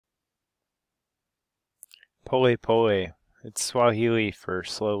Pole pole. It's Swahili for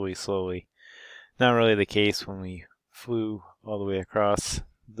slowly, slowly. Not really the case when we flew all the way across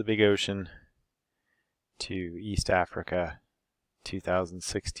the big ocean to East Africa,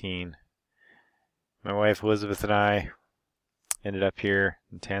 2016. My wife Elizabeth and I ended up here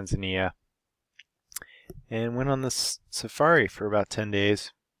in Tanzania and went on this safari for about 10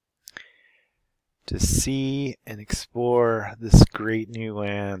 days to see and explore this great new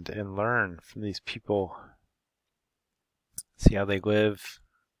land and learn from these people. See how they live,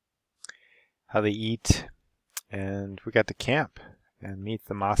 how they eat, and we got to camp and meet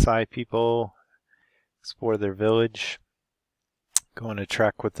the Maasai people, explore their village, go on a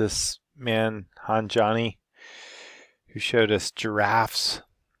trek with this man, Johnny, who showed us giraffes,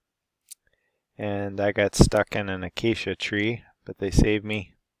 and I got stuck in an acacia tree, but they saved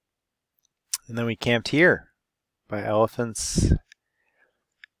me. And then we camped here by elephants,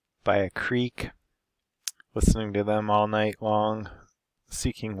 by a creek, listening to them all night long,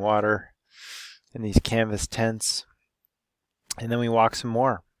 seeking water in these canvas tents. And then we walked some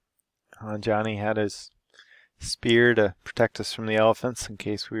more. Johnny had his spear to protect us from the elephants in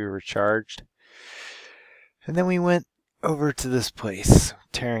case we were charged. And then we went over to this place,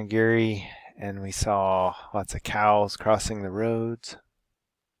 Serengeti, and we saw lots of cows crossing the roads.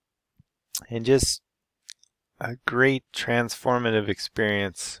 And just a great transformative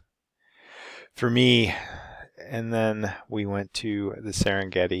experience for me. And then we went to the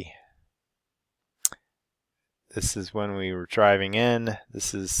Serengeti. This is when we were driving in.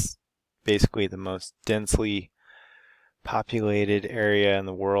 This is basically the most densely populated area in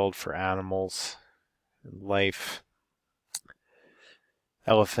the world for animals and life.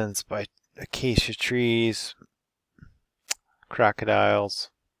 Elephants by acacia trees,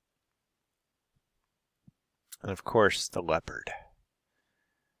 crocodiles, and of course the leopard.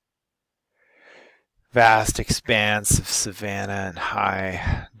 Vast expanse of savanna and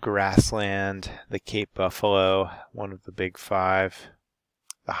high grassland, the Cape buffalo, one of the big five,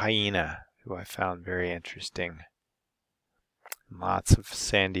 the hyena, who I found very interesting. Lots of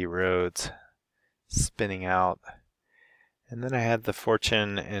sandy roads spinning out. And then I had the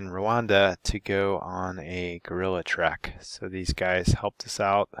fortune in Rwanda to go on a gorilla trek. So these guys helped us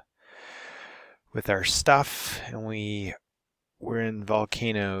out with our stuff, and we were in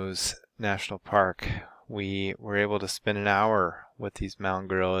Volcanoes National Park. We were able to spend an hour with these mountain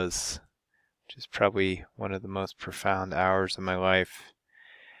gorillas, which is probably one of the most profound hours of my life.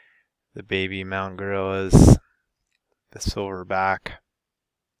 The baby mountain gorillas, the silverback,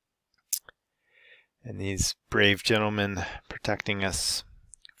 and these brave gentlemen protecting us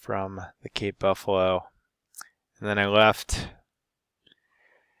from the Cape buffalo. And then I left,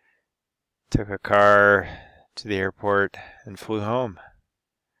 took a car to the airport, and flew home.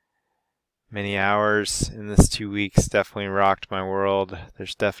 Many hours in this 2 weeks definitely rocked my world.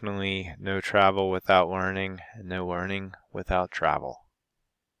 There's definitely no travel without learning, and no learning without travel.